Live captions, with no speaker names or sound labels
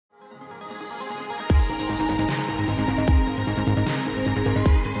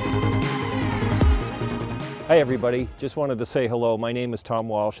Hi everybody, just wanted to say hello. My name is Tom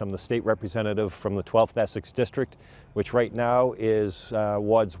Walsh. I'm the state representative from the 12th Essex District, which right now is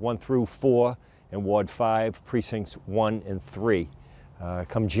wards 1 through 4 and Ward 5, precincts 1 and 3.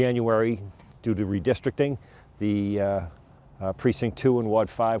 Come January, due to redistricting, the precinct 2 and Ward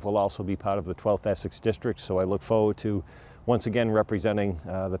 5 will also be part of the 12th Essex District, so I look forward to once again representing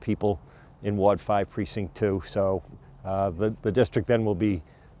the people in Ward 5, precinct 2. So the district then will be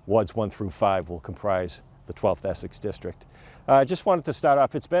wards 1 through 5 will comprise the 12th Essex District. Just wanted to start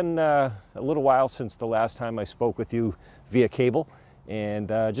off, it's been a little while since the last time I spoke with you via cable, and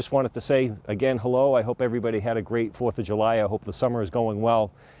just wanted to say again hello. I hope everybody had a great 4th of July. I hope the summer is going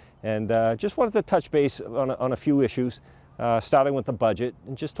well, and just wanted to touch base on a few issues, starting with the budget,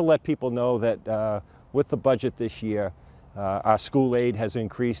 and just to let people know that with the budget this year, our school aid has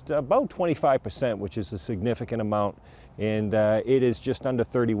increased about 25%, which is a significant amount, and it is just under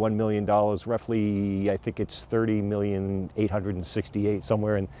 $31 million, roughly. I think it's $30,868,000,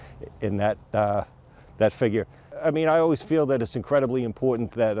 somewhere in that figure. I mean, I always feel that it's incredibly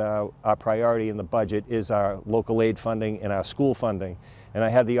important that our priority in the budget is our local aid funding and our school funding. And I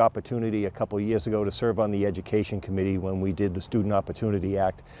had the opportunity a couple of years ago to serve on the Education Committee when we did the Student Opportunity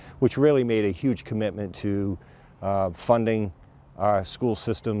Act, which really made a huge commitment to funding our school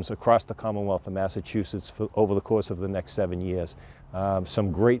systems across the Commonwealth of Massachusetts over the course of the next 7 years.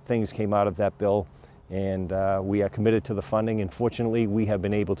 Some great things came out of that bill, and we are committed to the funding, and fortunately we have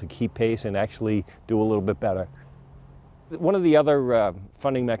been able to keep pace and actually do a little bit better. One of the other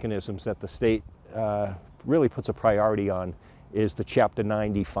funding mechanisms that the state really puts a priority on is the Chapter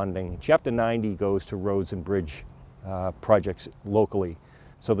 90 funding. Chapter 90 goes to roads and bridge projects locally.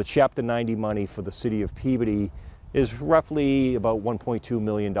 So the Chapter 90 money for the city of Peabody is roughly about $1.2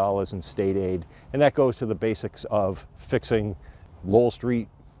 million in state aid, and that goes to the basics of fixing Lowell Street,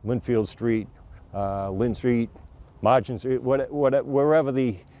 Linfield Street, Lynn Street, Margin Street, wherever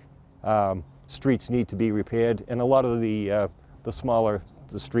the streets need to be repaired, and a lot of the smaller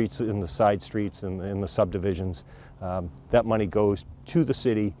streets and the side streets and the subdivisions. That money goes to the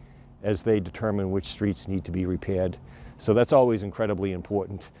city as they determine which streets need to be repaired. So that's always incredibly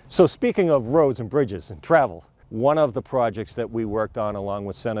important. So speaking of roads and bridges and travel, one of the projects that we worked on along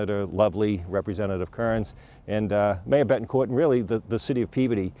with Senator Lovely, Representative Kearns, and Mayor Betancourt, and really the city of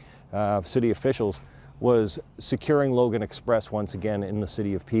Peabody, city officials, was securing Logan Express once again in the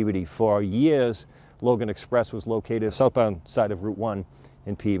city of Peabody. For years, Logan Express was located southbound side of Route 1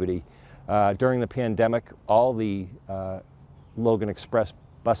 in Peabody. During the pandemic, all the Logan Express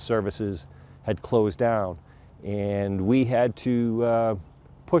bus services had closed down, and we had to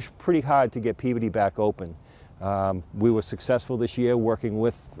push pretty hard to get Peabody back open. We were successful this year working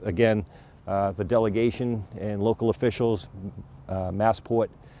with, again, the delegation and local officials, Massport,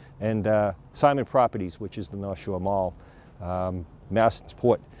 and Simon Properties, which is the North Shore Mall.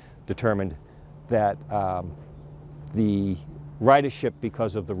 Massport determined that the ridership,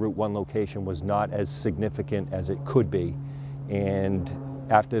 because of the Route 1 location, was not as significant as it could be. And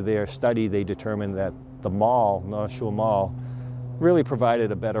after their study, they determined that the mall, North Shore Mall, really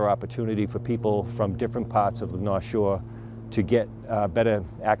provided a better opportunity for people from different parts of the North Shore to get better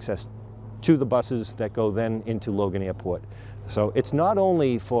access to the buses that go then into Logan Airport. So it's not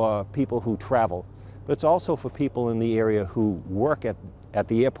only for people who travel, but it's also for people in the area who work at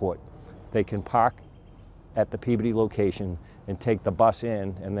the airport. They can park at the Peabody location and take the bus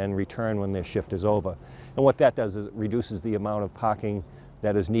in and then return when their shift is over. And what that does is it reduces the amount of parking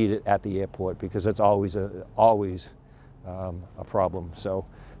that is needed at the airport, because it's always a problem. So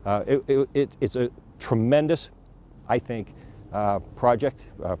it's a tremendous, I think,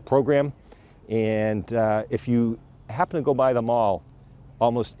 program. And if you happen to go by the mall,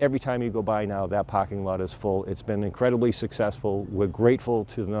 almost every time you go by now, that parking lot is full. It's been incredibly successful. We're grateful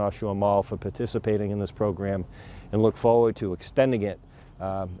to the North Shore Mall for participating in this program and look forward to extending it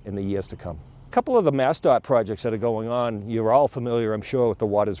in the years to come. A couple of the MassDOT projects that are going on, you're all familiar, I'm sure, with the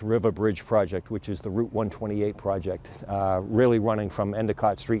Waters River Bridge project, which is the Route 128 project, really running from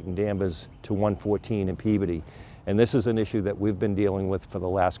Endicott Street in Danvers to 114 in Peabody. And this is an issue that we've been dealing with for the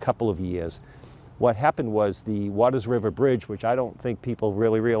last couple of years. What happened was the Waters River Bridge, which I don't think people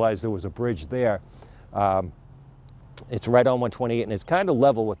really realized there was a bridge there, it's right on 128 and it's kind of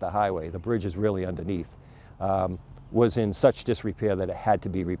level with the highway. The bridge is really underneath. Was in such disrepair that it had to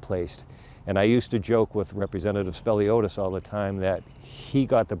be replaced. And I used to joke with Representative Speliotis all the time that he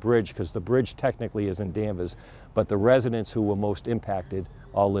got the bridge because the bridge technically is in Danvers, but the residents who were most impacted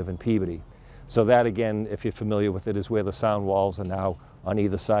all live in Peabody. So that, again, if you're familiar with it, is where the sound walls are now on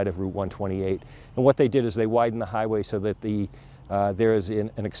either side of Route 128. And what they did is they widened the highway so that the There is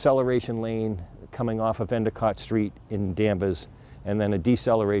an acceleration lane coming off of Endicott Street in Danvers, and then a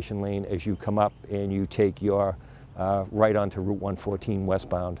deceleration lane as you come up and you take your right onto Route 114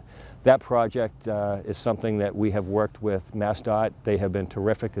 westbound. That project is something that we have worked with MassDOT. They have been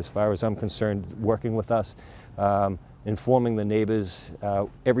terrific as far as I'm concerned, working with us, informing the neighbors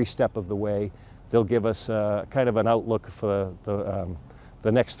every step of the way. They'll give us kind of an outlook for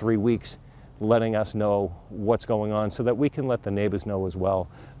the next 3 weeks, letting us know what's going on so that we can let the neighbors know as well.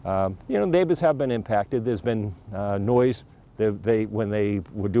 You know, neighbors have been impacted. There's been noise. When they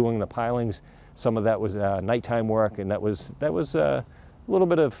were doing the pilings, some of that was nighttime work, and that was a little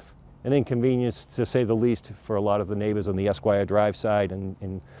bit of an inconvenience, to say the least, for a lot of the neighbors on the Esquire Drive side and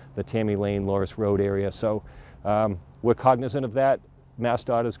in the Tammy Lane, Loris Road area. So we're cognizant of that.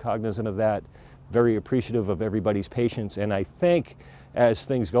 MassDOT is cognizant of that. Very appreciative of everybody's patience, and I think as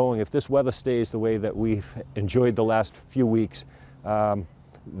things going, if this weather stays the way that we've enjoyed the last few weeks,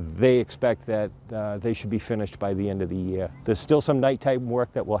 they expect that they should be finished by the end of the year. There's still some nighttime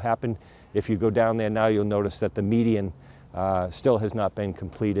work that will happen. If you go down there now, you'll notice that the median still has not been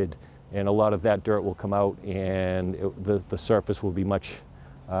completed, and a lot of that dirt will come out, and the surface will be much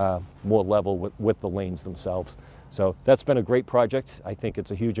more level with the lanes themselves. So that's been a great project. I think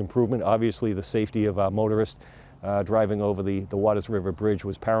it's a huge improvement. Obviously, the safety of our motorists driving over the Waters River Bridge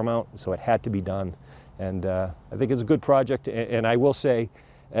was paramount, so it had to be done. And I think it's a good project. And I will say,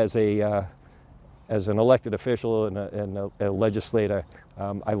 as an elected official and a legislator,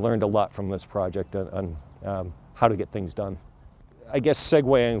 I learned a lot from this project on how to get things done. I guess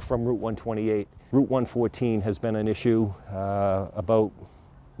segueing from Route 128, Route 114 has been an issue about,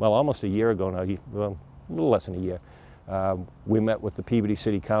 well, almost a year ago now, well, a little less than a year. We met with the Peabody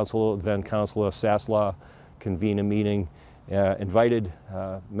City Council, then Councilor Saslaw, convened a meeting, invited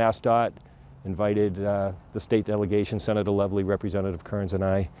MassDOT, invited the state delegation, Senator Lovely, Representative Kearns, and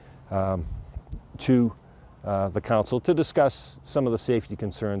I, to the council to discuss some of the safety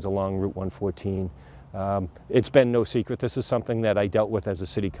concerns along Route 114. It's been no secret. This is something that I dealt with as a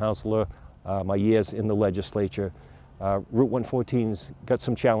city councilor, my years in the legislature. Route 114's got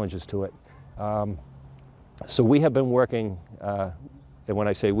some challenges to it. So we have been working, and when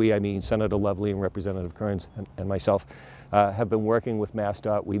I say we, I mean Senator Lovely and Representative Kearns and myself, have been working with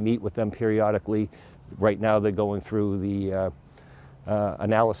MassDOT. We meet with them periodically. Right now they're going through the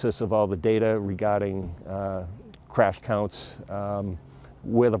analysis of all the data regarding crash counts,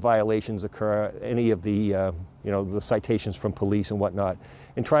 where the violations occur, any of the, you know, the citations from police and whatnot,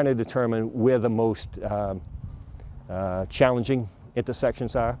 and trying to determine where the most challenging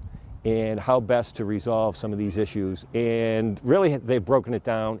intersections are and how best to resolve some of these issues. And really, they've broken it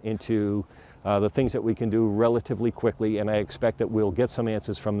down into the things that we can do relatively quickly, and I expect that we'll get some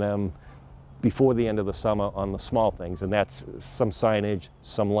answers from them before the end of the summer on the small things, and that's some signage,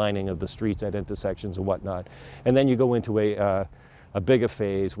 some lining of the streets at intersections and whatnot. And then you go into a bigger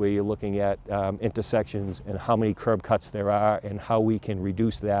phase where you're looking at intersections and how many curb cuts there are and how we can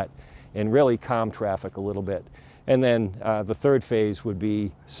reduce that and really calm traffic a little bit. And then the third phase would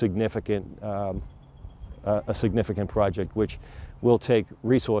be significant, a significant project, which will take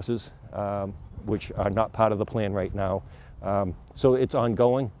resources, which are not part of the plan right now. So it's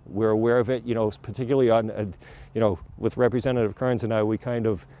ongoing. We're aware of it, you know, particularly on, you know, with Representative Kearns and I, we kind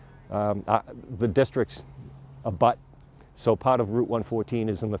of, the districts abut. So part of Route 114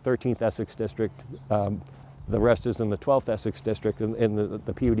 is in the 13th Essex district. The rest is in the 12th Essex district in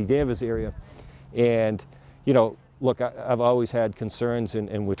the Peabody Danvers area. And, you know, look, I've always had concerns,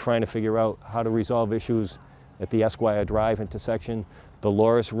 and we're trying to figure out how to resolve issues at the Esquire Drive intersection. The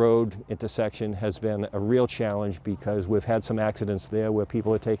Loris Road intersection has been a real challenge because we've had some accidents there where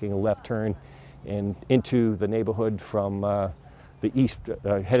people are taking a left turn and into the neighborhood from the east,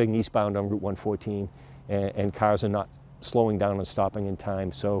 heading eastbound on Route 114, and cars are not slowing down and stopping in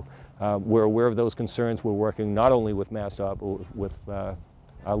time. So we're aware of those concerns. We're working not only with MassDOT, but with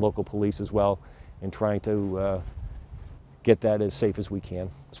our local police as well, and trying to get that as safe as we can.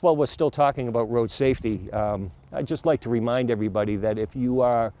 While we're still talking about road safety, I'd just like to remind everybody that if you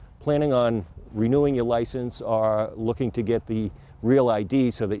are planning on renewing your license or looking to get the Real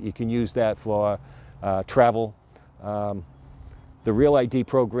ID so that you can use that for travel, the Real ID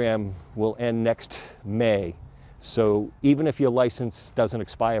program will end next May. So even if your license doesn't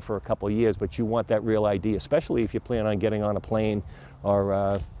expire for a couple of years, but you want that Real ID, especially if you plan on getting on a plane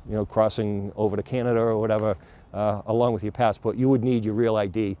or you know, crossing over to Canada or whatever, along with your passport, you would need your Real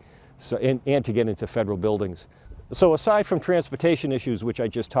ID, so, and to get into federal buildings. So aside from transportation issues, which I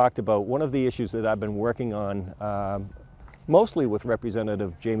just talked about, one of the issues that I've been working on, mostly with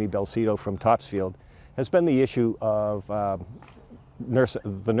Representative Jamie Belcito from Topsfield, has been the issue of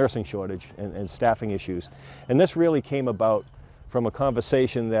the nursing shortage and staffing issues. And this really came about from a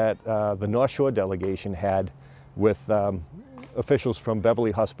conversation that the North Shore delegation had with officials from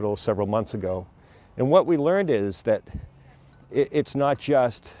Beverly Hospital several months ago. And what we learned is that it's not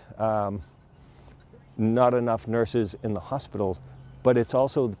just not enough nurses in the hospitals, but it's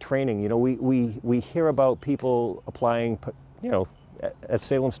also the training. You know, we hear about people applying, you know, at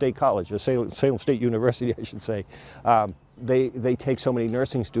Salem State College, or Salem State University, I should say. They take so many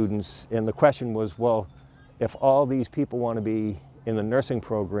nursing students, and the question was, well, if all these people want to be in the nursing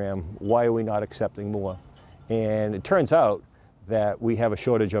program, why are we not accepting more? And it turns out that we have a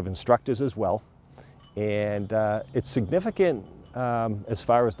shortage of instructors as well, and it's significant as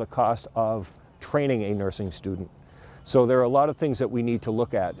far as the cost of training a nursing student. So there are a lot of things that we need to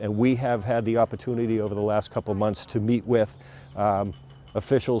look at, and we have had the opportunity over the last couple of months to meet with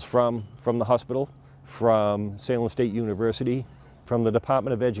officials from the hospital, from Salem State University, from the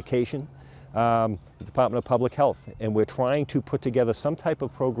Department of Education, the Department of Public Health, and we're trying to put together some type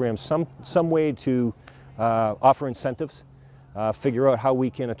of program, some way to offer incentives, figure out how we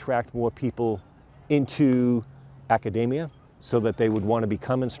can attract more people into academia so that they would want to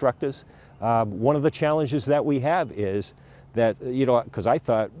become instructors. One of the challenges that we have is that, you know, because I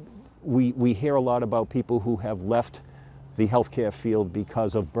thought we hear a lot about people who have left the healthcare field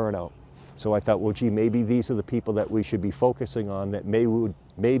because of burnout. So I thought, well, gee, maybe these are the people that we should be focusing on that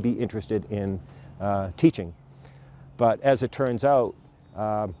may be interested in teaching. But as it turns out,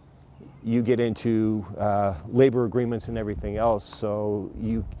 you get into labor agreements and everything else, so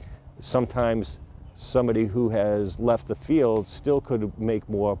sometimes somebody who has left the field still could make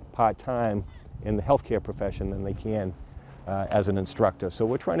more part-time in the healthcare profession than they can as an instructor. So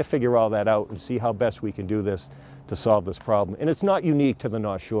we're trying to figure all that out and see how best we can do this to solve this problem. And it's not unique to the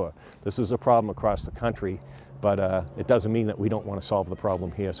North Shore. This is a problem across the country, but it doesn't mean that we don't want to solve the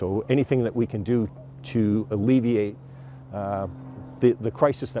problem here. So anything that we can do to alleviate the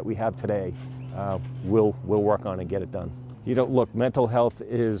crisis that we have today, we'll work on and get it done. You know, look, mental health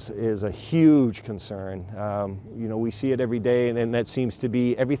is a huge concern. You know, we see it every day, and that seems to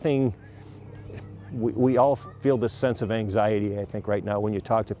be everything. We all feel this sense of anxiety, I think, right now when you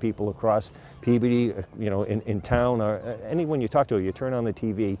talk to people across Peabody, you know, in town, or anyone you talk to, you turn on the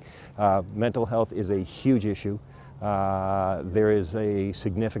TV, mental health is a huge issue. There is a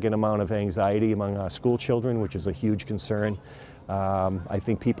significant amount of anxiety among our school children, which is a huge concern. I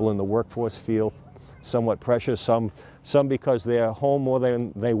think people in the workforce feel somewhat pressure, some because they're home more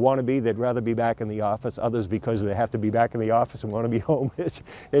than they want to be. They'd rather be back in the office. Others because they have to be back in the office and want to be home.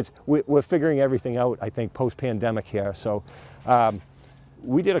 We're figuring everything out, I think, post-pandemic here. So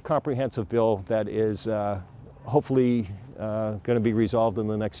we did a comprehensive bill that is hopefully going to be resolved in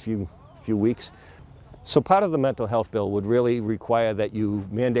the next few weeks. So part of the mental health bill would really require that you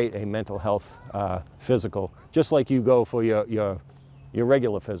mandate a mental health physical, just like you go for your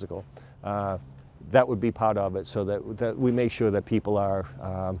regular physical. That would be part of it, so that we make sure that people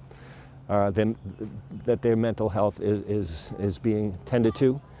that their mental health is being tended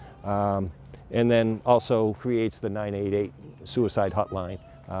to, and then also creates the 988 suicide hotline,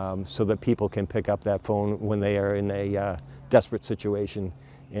 so that people can pick up that phone when they are in a desperate situation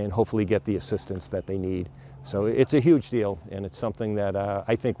and hopefully get the assistance that they need. So it's a huge deal, and it's something that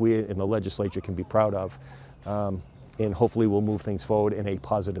I think we in the legislature can be proud of. And hopefully we'll move things forward in a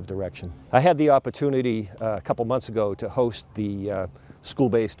positive direction. I had the opportunity a couple months ago to host the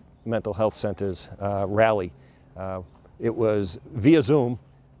school-based mental health centers rally. It was via Zoom,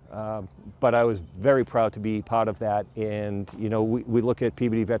 but I was very proud to be part of that. And you know, we look at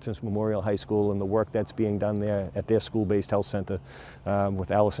Peabody Veterans Memorial High School and the work that's being done there at their school-based health center with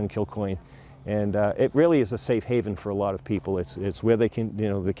Allison Kilcoyne. And it really is a safe haven for a lot of people. It's where they can, you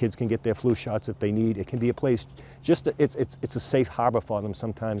know, the kids can get their flu shots if they need. It can be a place, it's a safe harbor for them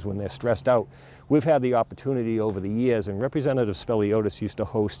sometimes when they're stressed out. We've had the opportunity over the years, and Representative Speliotis used to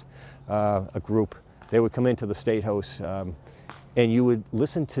host a group. They would come into the State House, and you would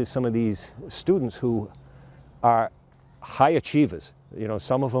listen to some of these students who are high achievers. You know,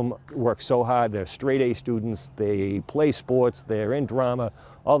 some of them work so hard, they're straight A students, they play sports, they're in drama,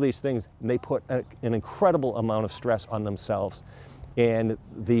 all these things, and they put an incredible amount of stress on themselves. And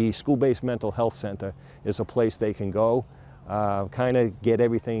the school-based mental health center is a place they can go, kind of get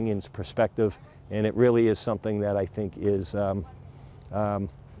everything in perspective, and it really is something that I think is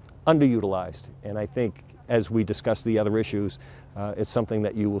underutilized. And I think as we discuss the other issues, it's something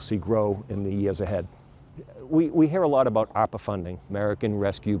that you will see grow in the years ahead. We hear a lot about ARPA funding, American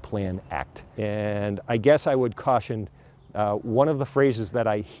Rescue Plan Act, and I guess I would caution, one of the phrases that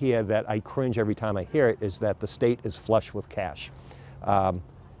I hear that I cringe every time I hear it is that the state is flush with cash.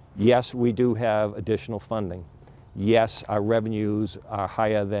 Yes, we do have additional funding. Yes, our revenues are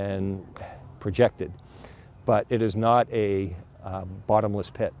higher than projected, but it is not a bottomless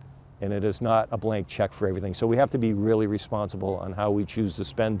pit, and it is not a blank check for everything. So we have to be really responsible on how we choose to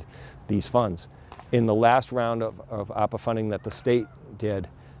spend these funds. In the last round of ARPA funding that the state did,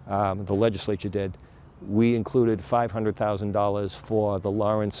 the legislature did, we included $500,000 for the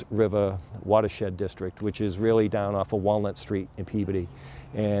Lawrence River Watershed District, which is really down off of Walnut Street in Peabody.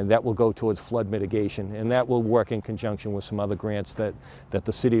 And that will go towards flood mitigation. And that will work in conjunction with some other grants that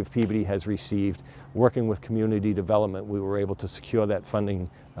the city of Peabody has received. Working with community development, we were able to secure that funding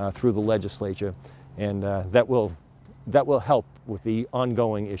through the legislature. And that will help with the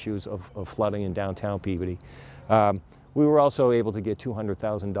ongoing issues of flooding in downtown Peabody. We were also able to get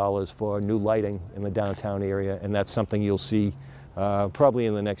 $200,000 for new lighting in the downtown area, and that's something you'll see probably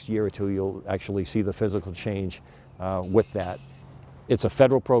in the next year or two. You'll actually see the physical change with that. It's a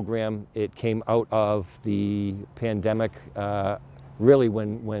federal program. It came out of the pandemic, really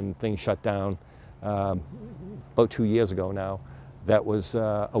when things shut down about 2 years ago now. That was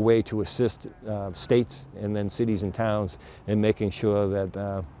a way to assist states and then cities and towns in making sure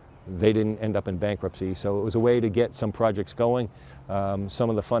that they didn't end up in bankruptcy. So it was a way to get some projects going. Some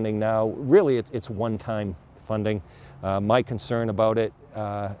of the funding now, really it's one-time funding. My concern about it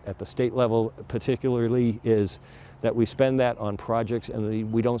at the state level particularly is that we spend that on projects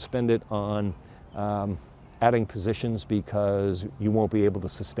and we don't spend it on adding positions, because you won't be able to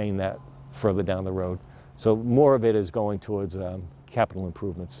sustain that further down the road. So more of it is going towards capital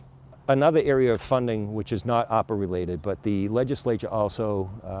improvements. Another area of funding, which is not ARPA related, but the legislature also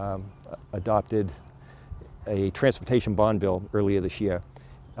adopted a transportation bond bill earlier this year.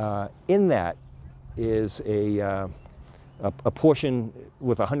 In that is a portion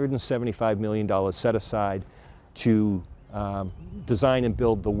with $175 million set aside to design and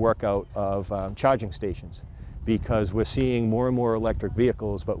build the workout of charging stations, because we're seeing more and more electric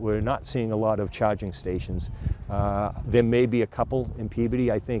vehicles, but we're not seeing a lot of charging stations. There may be a couple in Peabody.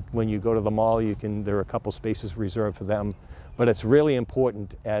 I think when you go to the mall, there are a couple spaces reserved for them. But it's really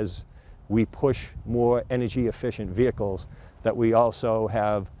important, as we push more energy efficient vehicles, that we also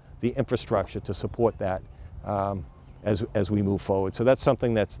have the infrastructure to support that as we move forward. So that's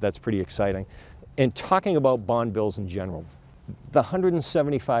something that's pretty exciting. And talking about bond bills in general, the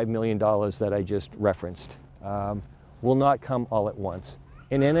 $175 million that I just referenced will not come all at once.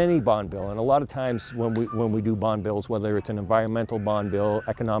 And in any bond bill, and a lot of times when we do bond bills, whether it's an environmental bond bill,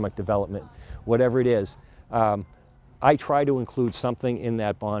 economic development, whatever it is, I try to include something in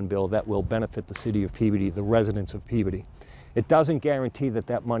that bond bill that will benefit the city of Peabody, the residents of Peabody. It doesn't guarantee that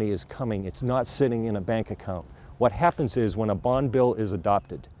that money is coming. It's not sitting in a bank account. What happens is, when a bond bill is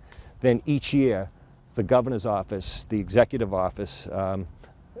adopted, then each year the governor's office, the executive office,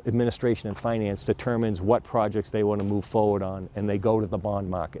 administration and finance determines what projects they want to move forward on, and they go to the bond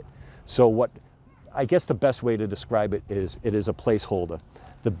market. So I guess the best way to describe it is a placeholder.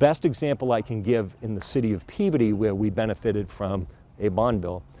 The best example I can give in the city of Peabody, where we benefited from a bond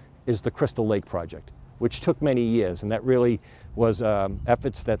bill, is the Crystal Lake project, which took many years, and that really was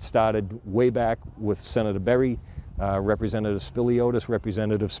efforts that started way back with Senator Berry, Representative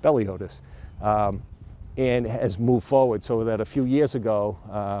Speliotis, and has moved forward, so that a few years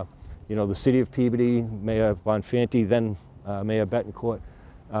ago, the city of Peabody, Mayor Bonfanti, then Mayor Betancourt,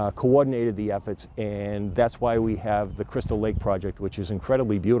 coordinated the efforts, and that's why we have the Crystal Lake project, which is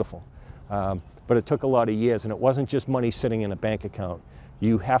incredibly beautiful. But it took a lot of years, and it wasn't just money sitting in a bank account.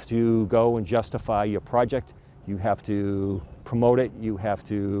 You have to go and justify your project, you have to promote it, you have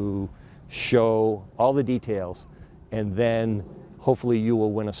to show all the details, and then hopefully you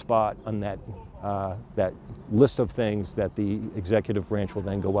will win a spot on that list of things that the executive branch will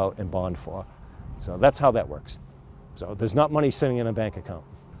then go out and bond for. So that's how that works. So there's not money sitting in a bank account.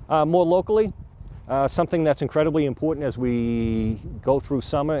 More locally, something that's incredibly important as we go through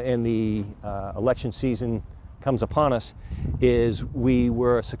summer and the election season comes upon us, is we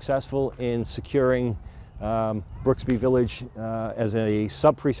were successful in securing Brooksby Village as a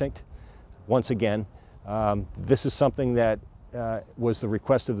sub-precinct once again. This is something that was the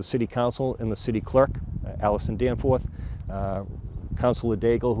request of the City Council and the City Clerk, Allison Danforth. Councilor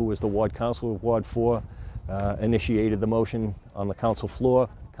Daigle, who was the Ward Councilor of Ward 4, initiated the motion on the Council floor.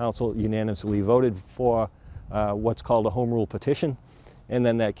 Council unanimously voted for what's called a home rule petition, and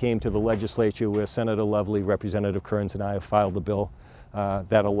then that came to the legislature, where Senator Lovely, Representative Kearns, and I have filed the bill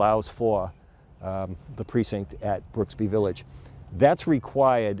that allows for the precinct at Brooksby Village. That's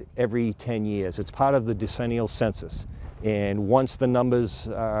required every 10 years. It's part of the decennial census. And once the numbers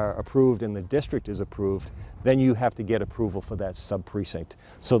are approved and the district is approved, then you have to get approval for that sub-precinct.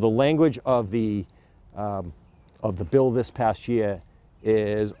 So the language of the bill this past year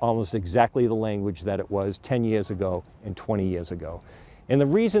is almost exactly the language that it was 10 years ago and 20 years ago. And the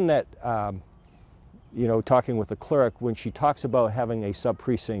reason that, you know, talking with the clerk, when she talks about having a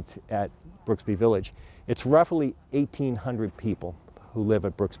sub-precinct at Brooksby Village, it's roughly 1,800 people who live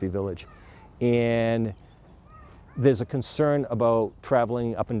at Brooksby Village. And there's a concern about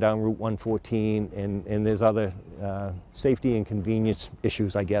traveling up and down Route 114, and there's other safety and convenience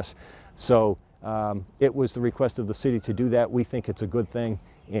issues, I guess. So it was the request of the city to do that. We think it's a good thing,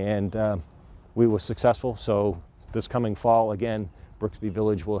 and we were successful. So this coming fall, again, Brooksby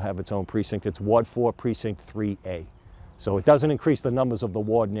Village will have its own precinct. It's Ward 4, Precinct 3A. So it doesn't increase the numbers of the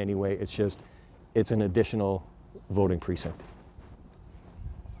ward in any way. It's just, it's an additional voting precinct.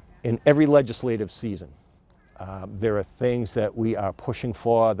 In every legislative season, there are things that we are pushing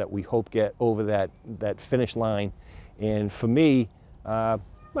for that we hope get over that finish line. And for me, I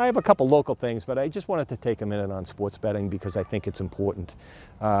have a couple local things, but I just wanted to take a minute on sports betting because I think it's important.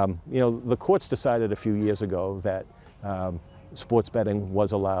 You know, the courts decided a few years ago that sports betting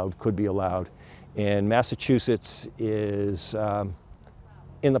was allowed, could be allowed. And Massachusetts is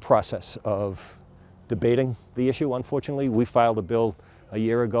in the process of debating the issue, unfortunately. We filed a bill a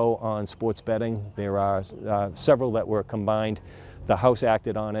year ago on sports betting. There are several that were combined. The House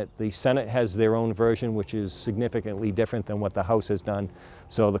acted on it. The Senate has their own version, which is significantly different than what the House has done.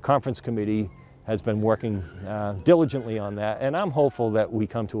 So the conference committee has been working diligently on that, and I'm hopeful that we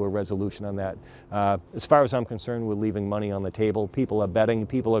come to a resolution on that. As far as I'm concerned, we're leaving money on the table. People are betting.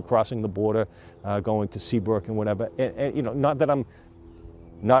 People are crossing the border, going to Seabrook and whatever. And you know, not that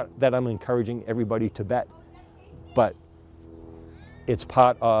I'm encouraging everybody to bet, but it's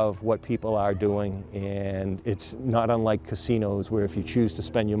part of what people are doing, and it's not unlike casinos where if you choose to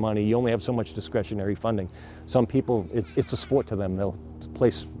spend your money, you only have so much discretionary funding. Some people, it's a sport to them. They'll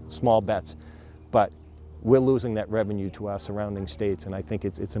place small bets, but we're losing that revenue to our surrounding states, and I think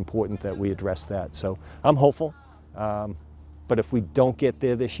it's important that we address that. So I'm hopeful, but if we don't get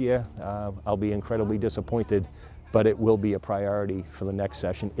there this year, I'll be incredibly disappointed, but it will be a priority for the next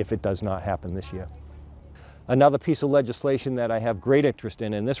session if it does not happen this year. Another piece of legislation that I have great interest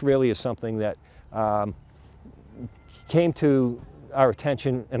in, and this really is something that came to our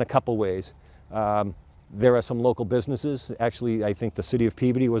attention in a couple ways. There are some local businesses, actually I think the city of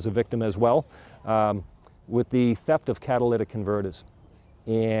Peabody was a victim as well, with the theft of catalytic converters.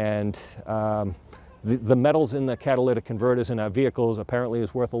 And the metals in the catalytic converters in our vehicles apparently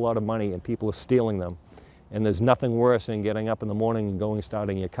is worth a lot of money, and people are stealing them. And there's nothing worse than getting up in the morning and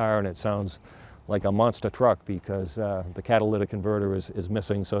starting your car, and it sounds like a monster truck because the catalytic converter is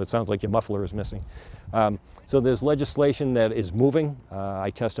missing, so it sounds like your muffler is missing. So there's legislation that is moving. I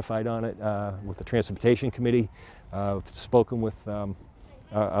testified on it with the Transportation Committee. I've spoken with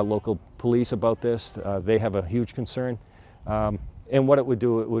our local police about this. They have a huge concern. And what it would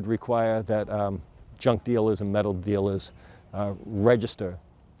do, it would require that junk dealers and metal dealers register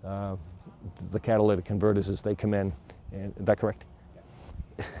the catalytic converters as they come in. And, is that correct?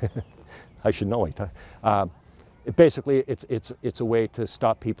 I should know it. Basically, it's a way to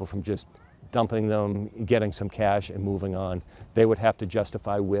stop people from just dumping them, getting some cash, and moving on. They would have to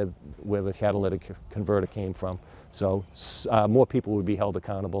justify where the catalytic converter came from. So more people would be held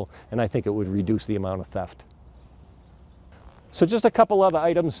accountable, and I think it would reduce the amount of theft. So just a couple other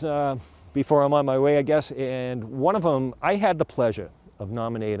items before I'm on my way, I guess. And one of them, I had the pleasure of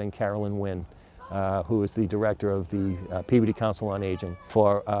nominating Carolyn Wynn, who is the director of the Peabody Council on Aging,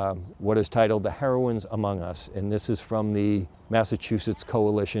 for what is titled The Heroines Among Us. And this is from the Massachusetts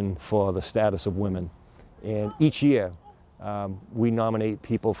Coalition for the Status of Women. And each year, we nominate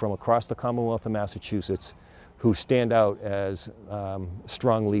people from across the Commonwealth of Massachusetts who stand out as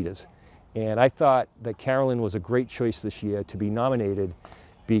strong leaders. And I thought that Carolyn was a great choice this year to be nominated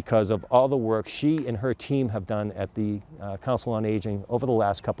because of all the work she and her team have done at the Council on Aging over the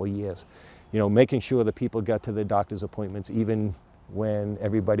last couple of years. You know, making sure that people got to their doctor's appointments even when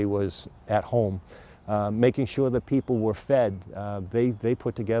everybody was at home. Making sure that people were fed. They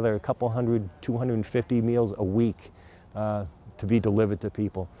put together a couple hundred, 250 meals a week to be delivered to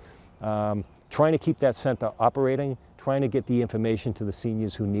people. Trying to keep that center operating, trying to get the information to the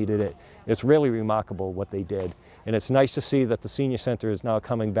seniors who needed it. It's really remarkable what they did. And it's nice to see that the senior center is now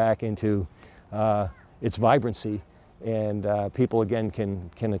coming back into its vibrancy, and people again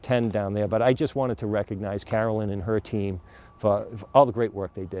can attend down there. But I just wanted to recognize Carolyn and her team for all the great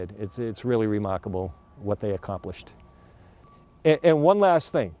work they did. It's really remarkable what they accomplished. And one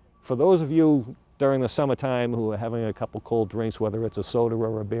last thing, for those of you during the summertime who are having a couple cold drinks, whether it's a soda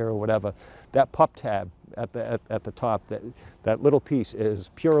or a beer or whatever, that pup tab at the top, that little piece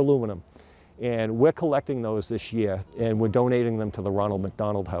is pure aluminum. And we're collecting those this year, and we're donating them to the Ronald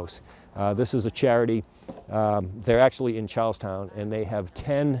McDonald House. This is a charity. They're actually in Charlestown, and they have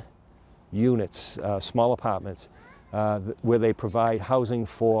 10 units, small apartments, where they provide housing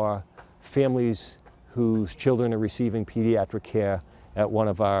for families whose children are receiving pediatric care at one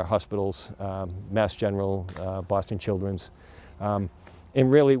of our hospitals, Mass General, Boston Children's. And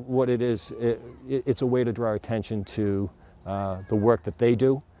really what it is, it's a way to draw attention to the work that they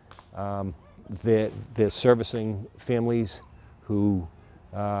do. They're servicing families who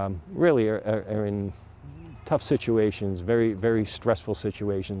really are in tough situations, very, very stressful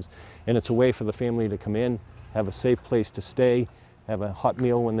situations. And it's a way for the family to come in, have a safe place to stay, have a hot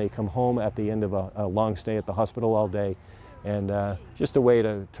meal when they come home at the end of a long stay at the hospital all day, and just a way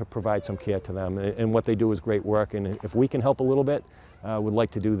to provide some care to them. And what they do is great work, and if we can help a little bit, we'd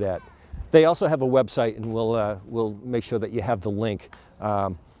like to do that. They also have a website, and we'll make sure that you have the link.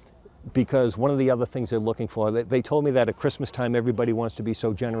 Because one of the other things they're looking for, they told me that at Christmas time everybody wants to be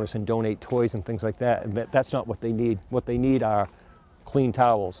so generous and donate toys and things like that, and that's not what they need. What they need are clean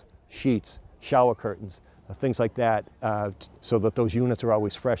towels, sheets, shower curtains, things like that, so that those units are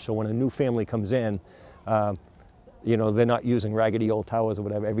always fresh. So when a new family comes in, you know, they're not using raggedy old towels or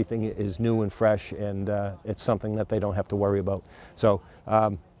whatever. Everything is new and fresh, and it's something that they don't have to worry about. So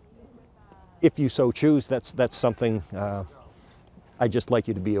if you so choose, that's something I'd just like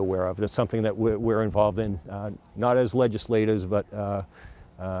you to be aware of. That's something that we're involved in, not as legislators, but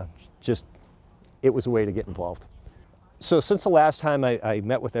just it was a way to get involved. So since the last time I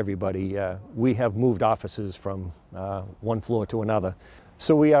met with everybody, we have moved offices from one floor to another.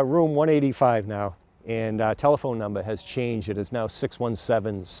 So we are room 185 now, and our telephone number has changed. It is now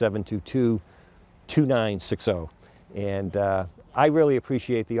 617-722-2960. And I really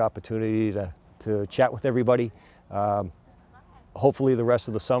appreciate the opportunity to chat with everybody. Hopefully the rest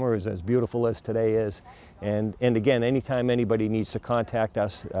of the summer is as beautiful as today is. And again, anytime anybody needs to contact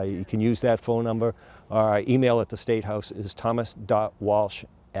us, you can use that phone number. Our email at the State House is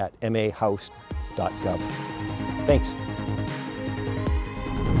thomas.walsh@mahouse.gov. Thanks.